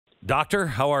Doctor,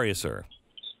 how are you, sir?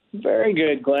 Very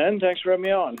good, Glenn. Thanks for having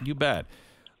me on. You bet.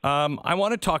 I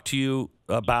want to talk to you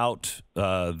about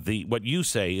what you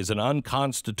say is an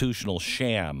unconstitutional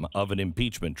sham of an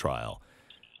impeachment trial.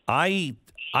 I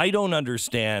don't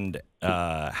understand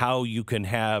how you can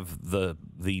have the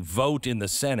vote in the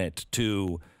Senate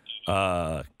to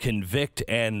convict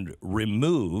and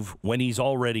remove when he's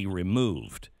already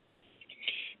removed.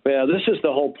 Well, this is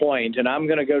the whole point, and I'm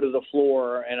going to go to the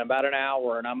floor in about an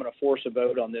hour, and I'm going to force a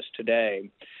vote on this today.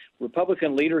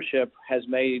 Republican leadership has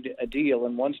made a deal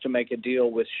and wants to make a deal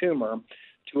with Schumer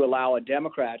to allow a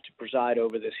Democrat to preside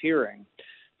over this hearing.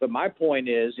 But my point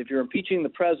is, if you're impeaching the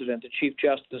president, the Chief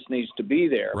Justice needs to be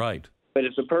there. Right. But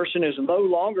if the person is no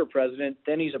longer president,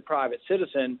 then he's a private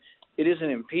citizen. It is an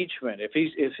impeachment.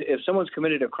 If someone's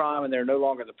committed a crime and they're no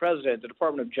longer the president, the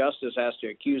Department of Justice has to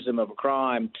accuse them of a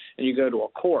crime, and you go to a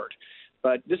court.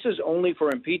 But this is only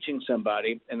for impeaching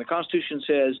somebody, and the Constitution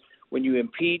says when you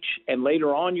impeach and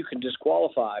later on you can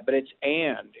disqualify, but it's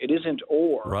and. It isn't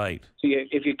or. Right. So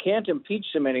if you can't impeach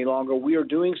them any longer, we are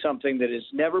doing something that has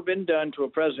never been done to a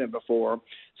president before.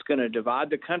 It's going to divide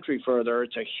the country further.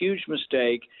 It's a huge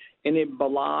mistake, and it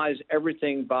belies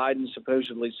everything Biden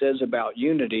supposedly says about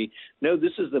unity. No,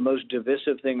 this is the most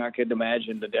divisive thing I could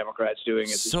imagine the Democrats doing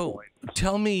at this point. So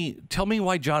tell me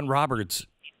why John Roberts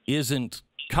isn't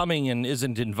coming and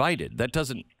isn't invited. That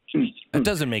doesn't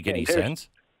make any sense.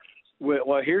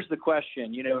 Well, here's the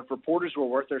question. You know, if reporters were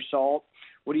worth their salt,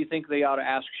 what do you think they ought to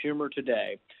ask Schumer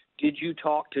today? Did you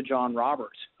talk to John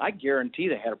Roberts? I guarantee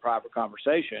they had a private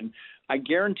conversation. I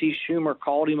guarantee Schumer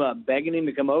called him up, begging him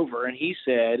to come over, and he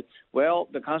said, well,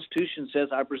 the Constitution says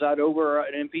I preside over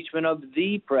an impeachment of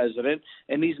the president,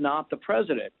 and he's not the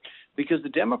president. Because the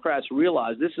Democrats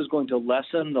realize this is going to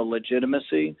lessen the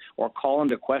legitimacy or call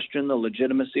into question the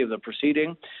legitimacy of the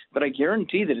proceeding. But I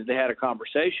guarantee that if they had a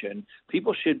conversation,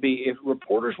 people should be, if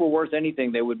reporters were worth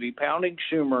anything, they would be pounding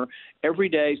Schumer every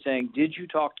day saying, did you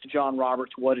talk to John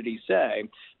Roberts? What did he say?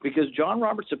 Because John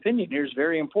Roberts' opinion here is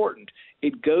very important.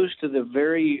 It goes to the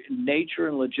very nature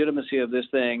and legitimacy of this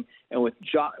thing. And with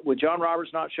John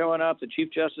Roberts not showing up, the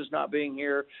Chief Justice not being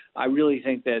here, I really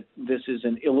think that this is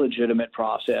an illegitimate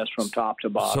process from top to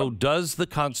bottom. So does the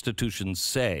Constitution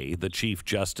say the Chief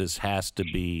Justice has to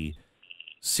be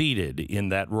seated in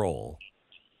that role?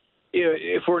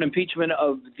 For an impeachment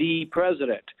of the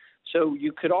president. So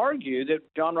you could argue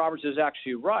that John Roberts is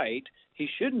actually right. He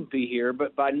shouldn't be here,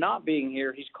 but by not being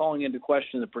here, he's calling into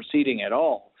question the proceeding at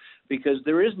all. Because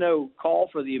there is no call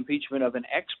for the impeachment of an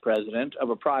ex-president, of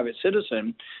a private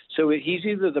citizen. So he's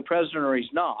either the president or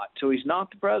he's not. So he's not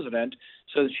the president,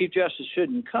 so the Chief Justice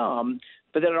shouldn't come.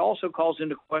 But then it also calls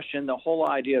into question the whole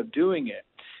idea of doing it.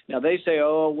 Now, they say,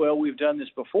 oh, well, we've done this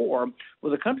before.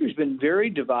 Well, the country's been very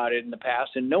divided in the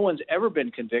past, and no one's ever been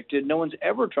convicted. No one's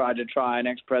ever tried to try an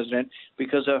ex-president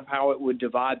because of how it would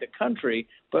divide the country,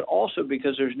 but also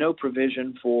because there's no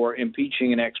provision for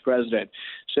impeaching an ex-president.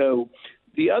 So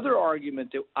the other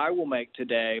argument that I will make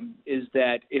today is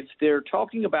that if they're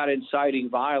talking about inciting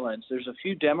violence, there's a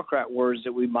few Democrat words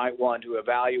that we might want to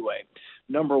evaluate.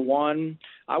 Number one,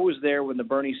 I was there when the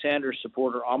Bernie Sanders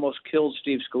supporter almost killed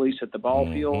Steve Scalise at the ball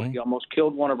field. He almost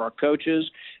killed one of our coaches.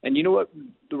 And you know what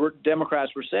the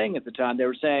Democrats were saying at the time? They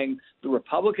were saying the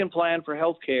Republican plan for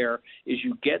health care is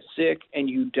you get sick and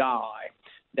you die.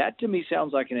 That to me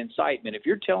sounds like an incitement. If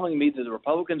you're telling me that the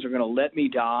Republicans are going to let me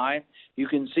die, you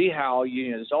can see how,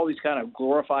 there's all these kind of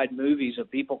glorified movies of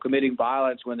people committing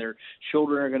violence when their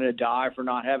children are going to die for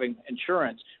not having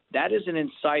insurance. That is an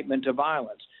incitement to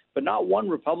violence. But not one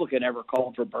Republican ever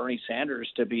called for Bernie Sanders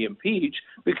to be impeached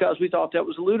because we thought that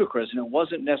was ludicrous, and it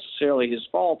wasn't necessarily his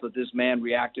fault that this man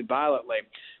reacted violently.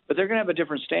 But they're going to have a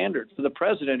different standard for the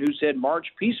president who said march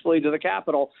peacefully to the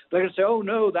Capitol. They're going to say, oh,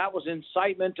 no, that was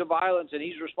incitement to violence, and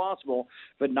he's responsible.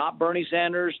 But not Bernie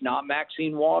Sanders, not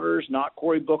Maxine Waters, not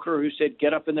Cory Booker, who said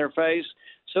get up in their face.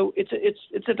 So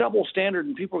it's a double standard,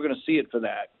 and people are going to see it for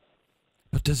that.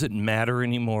 But does it matter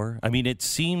anymore? I mean, it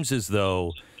seems as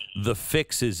though the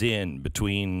fix is in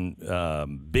between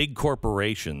big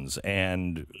corporations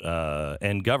and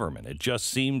government. It just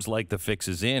seems like the fix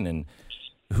is in, and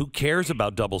who cares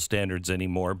about double standards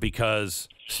anymore because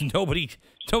nobody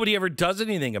ever does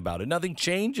anything about it. Nothing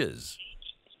changes.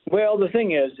 Well, the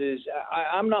thing is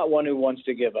I'm not one who wants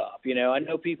to give up. I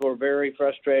know people are very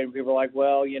frustrated. People are like,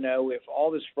 well, if all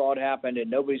this fraud happened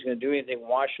and nobody's going to do anything,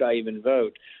 why should I even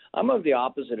vote? I'm of the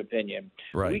opposite opinion.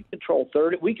 Right.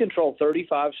 We control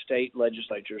 35 state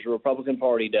legislatures. The Republican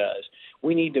Party does.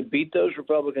 We need to beat those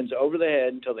Republicans over the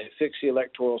head until they fix the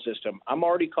electoral system. I'm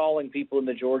already calling people in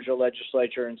the Georgia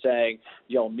legislature and saying,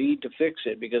 y'all need to fix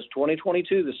it, because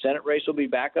 2022, the Senate race will be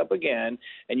back up again,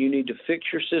 and you need to fix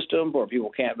your system where people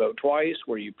can't vote twice,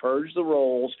 where you purge the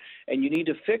rolls, and you need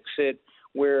to fix it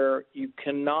where you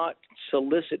cannot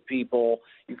solicit people,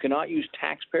 you cannot use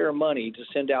taxpayer money to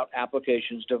send out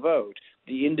applications to vote.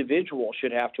 The individual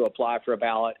should have to apply for a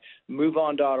ballot.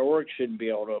 MoveOn.org shouldn't be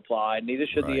able to apply, neither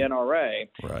should the NRA.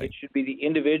 Right. It should be the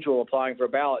individual applying for a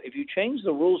ballot. If you change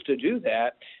the rules to do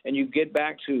that and you get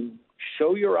back to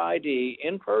show your ID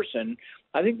in person,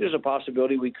 I think there's a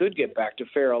possibility we could get back to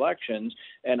fair elections,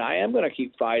 and I am going to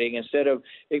keep fighting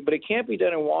but it can't be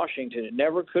done in Washington. It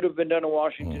never could have been done in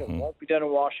Washington. It won't be done in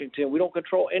Washington. We don't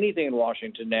control anything in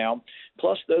Washington now.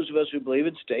 Plus, those of us who believe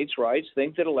in states' rights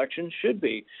think that elections should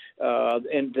be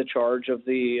in the charge of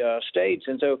the states.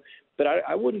 And so, but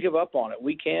I wouldn't give up on it.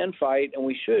 We can fight, and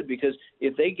we should, because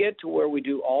if they get to where we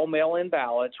do all mail-in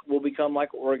ballots, we'll become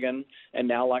like Oregon and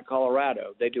now like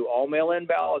Colorado. They do all mail-in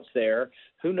ballots there.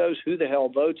 Who knows who the hell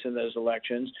votes in those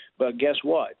elections? But guess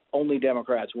what? Only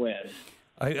Democrats win.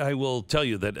 I will tell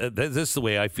you that this is the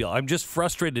way I feel. I'm just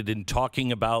frustrated in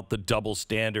talking about the double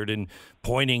standard and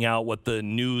pointing out what the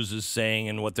news is saying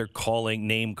and what they're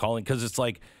name calling, because it's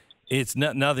like,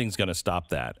 nothing's going to stop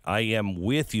that. I am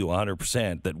with you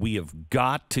 100% that we have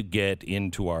got to get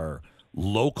into our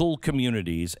local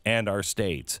communities and our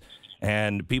states.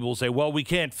 And people will say, well, we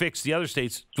can't fix the other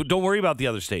states. Don't worry about the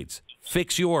other states.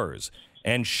 Fix yours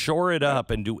and shore it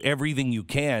up and do everything you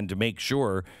can to make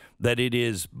sure that it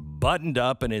is buttoned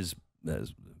up and as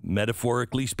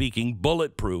metaphorically speaking,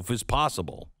 bulletproof as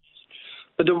possible.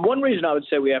 But the one reason I would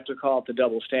say we have to call it the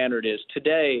double standard is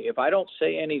today, if I don't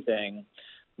say anything,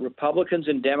 Republicans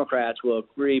and Democrats will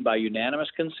agree by unanimous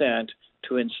consent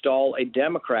to install a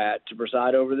Democrat to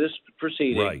preside over this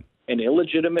proceeding, right. An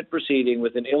illegitimate proceeding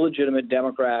with an illegitimate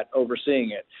Democrat overseeing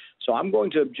it. So I'm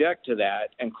going to object to that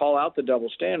and call out the double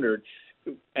standard.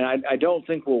 And I don't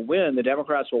think we'll win. The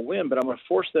Democrats will win, but I'm going to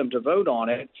force them to vote on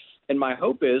it. And my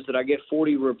hope is that I get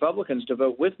 40 Republicans to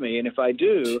vote with me. And if I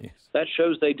do, that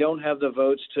shows they don't have the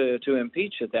votes to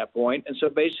impeach at that point. And so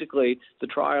basically the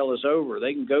trial is over.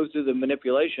 They can go through the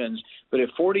manipulations. But if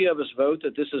 40 of us vote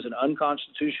that this is an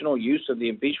unconstitutional use of the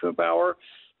impeachment power,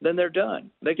 then they're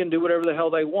done. They can do whatever the hell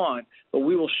they want, but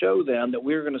we will show them that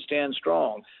we're going to stand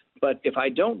strong. But if I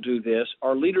don't do this,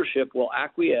 our leadership will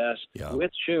acquiesce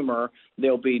with Schumer.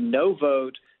 There'll be no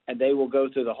vote, and they will go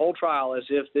through the whole trial as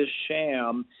if this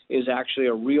sham is actually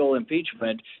a real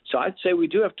impeachment. So I'd say we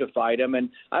do have to fight them. And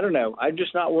I don't know. I'm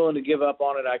just not willing to give up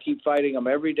on it. I keep fighting them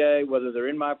every day, whether they're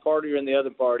in my party or in the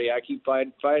other party. I keep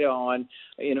fighting on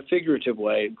in a figurative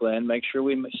way, Glenn. Make sure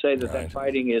we say that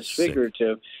fighting is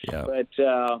figurative. Yeah. But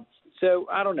so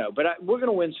I don't know. But we're going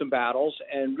to win some battles.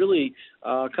 And really,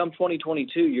 come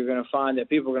 2022, you're going to find that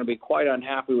people are going to be quite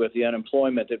unhappy with the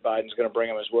unemployment that Biden's going to bring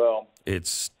them as well. It's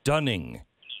stunning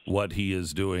what he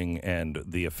is doing and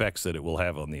the effects that it will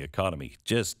have on the economy.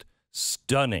 Just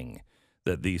stunning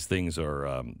that these things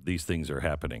are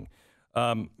happening.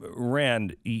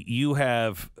 Rand, you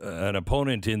have an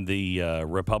opponent in the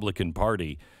Republican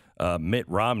Party, Mitt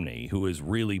Romney, who is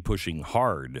really pushing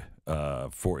hard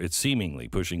seemingly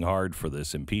pushing hard for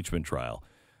this impeachment trial.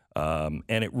 And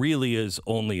it really is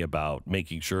only about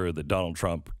making sure that Donald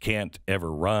Trump can't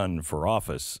ever run for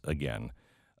office again.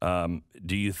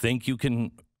 Do you think you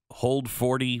can hold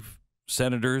 40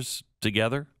 senators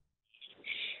together?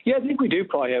 Yeah, I think we do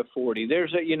probably have 40.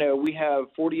 We have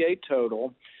 48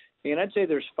 total, and I'd say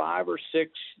there's 5 or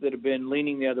 6 that have been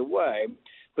leaning the other way.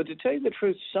 But to tell you the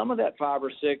truth, some of that 5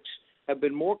 or 6 have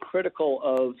been more critical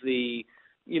of the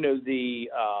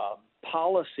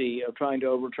policy of trying to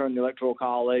overturn the Electoral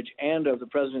College and of the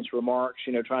president's remarks,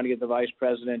 trying to get the vice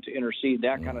president to intercede,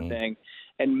 that kind of thing.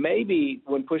 And maybe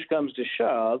when push comes to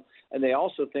shove, and they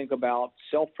also think about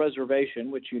self-preservation,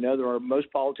 which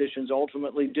most politicians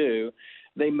ultimately do,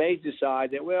 they may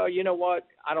decide that, well, you know what,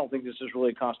 I don't think this is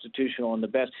really constitutional and the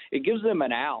best. It gives them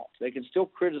an out. They can still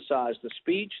criticize the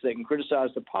speech, they can criticize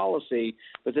the policy,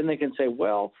 but then they can say,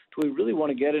 well, do we really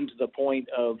want to get into the point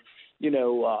of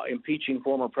impeaching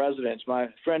former presidents? My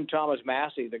friend Thomas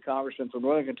Massey, the congressman from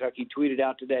Northern Kentucky, tweeted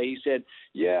out today. He said,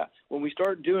 yeah, when we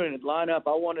start doing it, line up,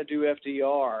 I want to do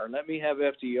FDR. Let me have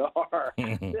FDR.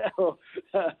 So,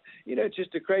 it's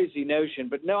just a crazy notion.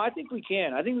 But, no, I think we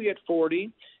can. I think we get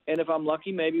 40. And if I'm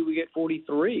lucky, maybe we get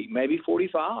 43, maybe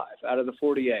 45 out of the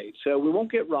 48. So we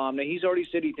won't get Romney. He's already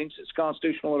said he thinks it's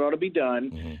constitutional. It ought to be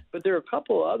done. But there are a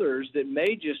couple others that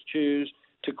may just choose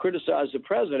to criticize the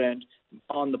president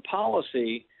on the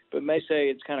policy, but may say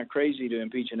it's kind of crazy to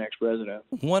impeach an ex-president.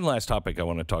 One last topic I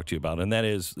want to talk to you about, and that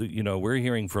is, we're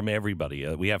hearing from everybody.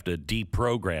 We have to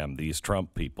deprogram these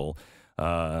Trump people,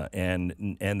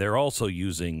 and they're also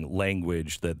using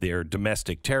language that they're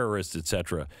domestic terrorists,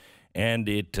 etc. And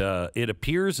it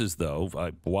appears as though,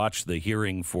 I watched the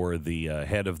hearing for the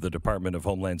head of the Department of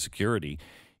Homeland Security.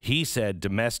 He said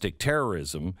domestic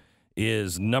terrorism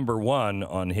is number one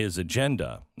on his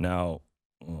agenda. Now,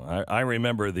 I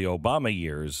remember the Obama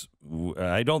years.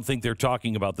 I don't think they're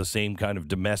talking about the same kind of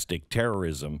domestic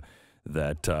terrorism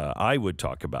that I would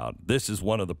talk about. This is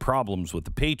one of the problems with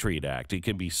the Patriot Act. It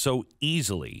can be so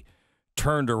easily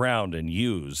turned around and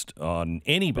used on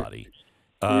anybody.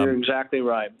 You're exactly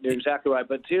right. You're exactly right.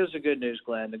 But here's the good news,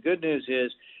 Glenn. The good news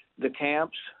is the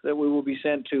camps that we will be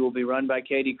sent to will be run by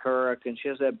Katie Couric, and she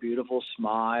has that beautiful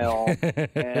smile.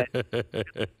 And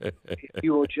if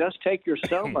you will just take your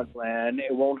soma, Glenn,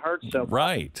 it won't hurt so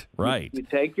much. Right. You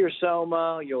take your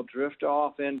soma, you'll drift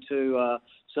off into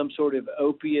some sort of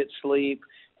opiate sleep,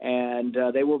 and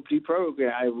they will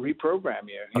reprogram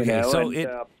you. Okay, so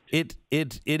it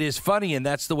is funny, and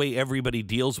that's the way everybody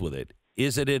deals with it.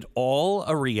 Is it at all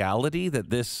a reality that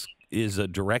this is a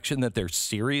direction that they're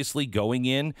seriously going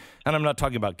in? And I'm not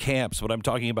talking about camps, but I'm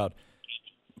talking about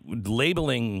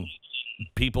labeling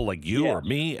people like you or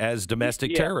me as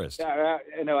domestic terrorists.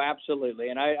 No, absolutely.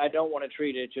 And I don't want to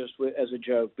treat it just as a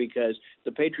joke, because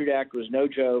the Patriot Act was no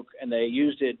joke, and they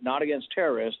used it not against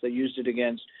terrorists. They used it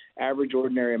against average,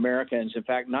 ordinary Americans. In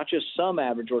fact, not just some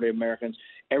average, ordinary Americans.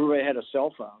 Everybody had a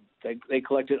cell phone. They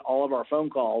collected all of our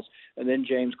phone calls, and then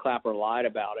James Clapper lied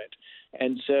about it.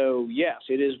 And so, yes,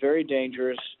 it is very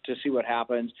dangerous to see what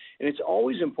happens. And it's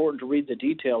always important to read the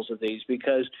details of these,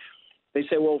 because they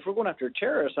say, well, if we're going after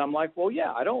terrorists, I'm like, well,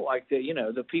 yeah, I don't like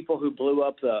the people who blew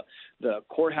up the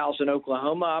courthouse in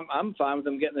Oklahoma. I'm fine with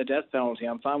them getting the death penalty.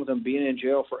 I'm fine with them being in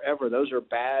jail forever. Those are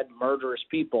bad, murderous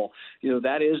people.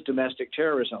 That is domestic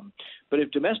terrorism. But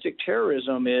if domestic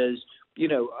terrorism is,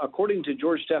 according to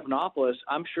George Stephanopoulos,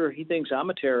 I'm sure he thinks I'm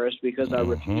a terrorist because I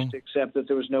refused to accept that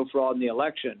there was no fraud in the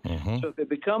election. So if it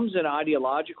becomes an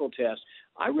ideological test,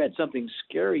 I read something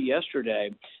scary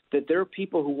yesterday, that there are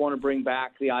people who want to bring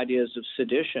back the ideas of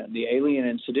sedition, the Alien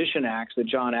and Sedition Acts that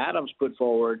John Adams put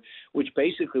forward, which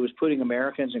basically was putting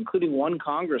Americans, including one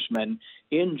congressman,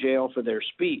 in jail for their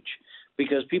speech.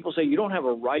 Because people say you don't have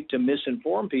a right to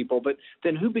misinform people, but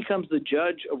then who becomes the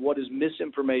judge of what is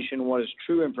misinformation and what is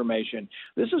true information?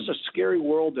 This is a scary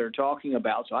world they're talking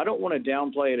about, so I don't want to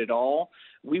downplay it at all.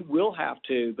 We will have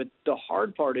to, but the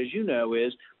hard part, as you know,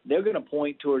 is they're going to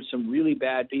point towards some really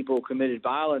bad people who committed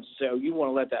violence and say, oh, you want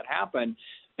to let that happen?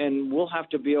 And we'll have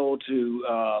to be able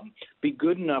to be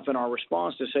good enough in our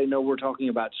response to say, no, we're talking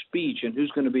about speech, and who's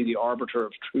going to be the arbiter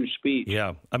of true speech.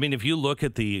 Yeah. I mean, if you look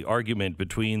at the argument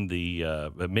between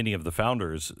the many of the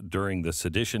founders during the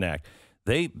Sedition Act,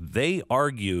 they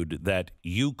argued that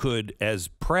you could, as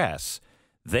press,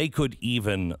 they could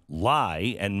even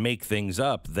lie and make things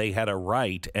up. They had a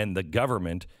right, and the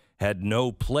government had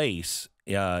no place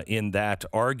in that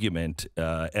argument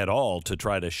at all to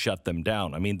try to shut them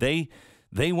down. I mean,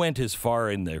 they went as far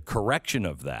in the correction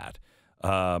of that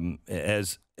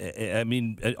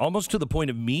almost to the point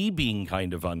of me being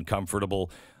kind of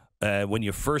uncomfortable when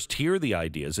you first hear the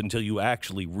ideas until you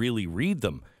actually really read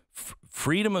them.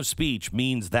 Freedom of speech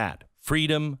means that.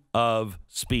 Freedom of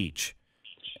speech.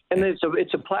 And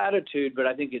it's a platitude, but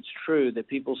I think it's true that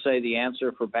people say the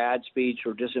answer for bad speech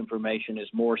or disinformation is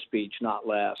more speech, not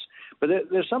less. But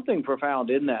there's something profound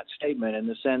in that statement, in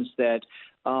the sense that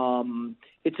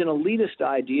it's an elitist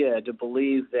idea to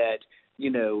believe that,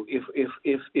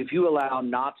 if you allow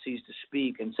Nazis to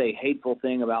speak and say hateful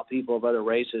thing about people of other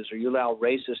races, or you allow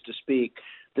racists to speak,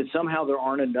 that somehow there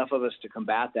aren't enough of us to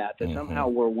combat that somehow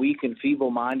we're weak and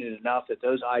feeble-minded enough that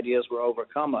those ideas will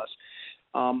overcome us.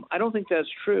 I don't think that's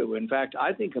true. In fact,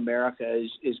 I think America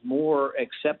is more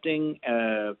accepting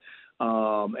and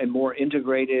more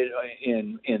integrated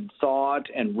in thought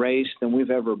and race than we've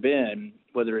ever been,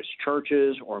 whether it's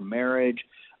churches or marriage.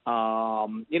 Half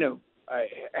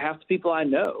the people I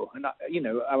know, and I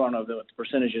don't know what the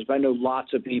percentage is, but I know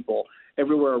lots of people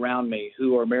everywhere around me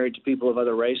who are married to people of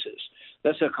other races.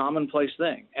 That's a commonplace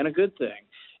thing and a good thing.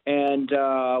 And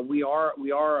we are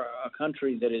a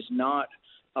country that is not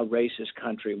a racist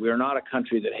country. We are not a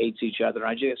country that hates each other.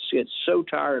 I just get so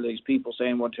tired of these people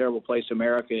saying what a terrible place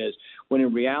America is, when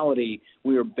in reality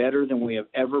we are better than we have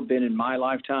ever been in my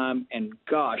lifetime. And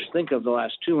gosh, think of the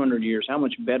last 200 years, how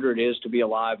much better it is to be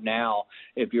alive now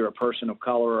if you're a person of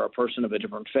color or a person of a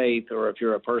different faith, or if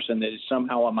you're a person that is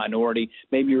somehow a minority.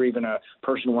 Maybe you're even a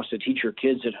person who wants to teach your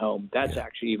kids at home. That's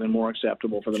actually even more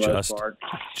acceptable for the most part.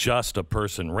 Just a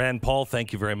person. Rand Paul,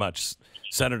 thank you very much.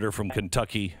 Senator from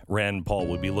Kentucky, Rand Paul,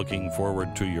 would be looking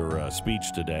forward to your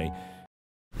speech today.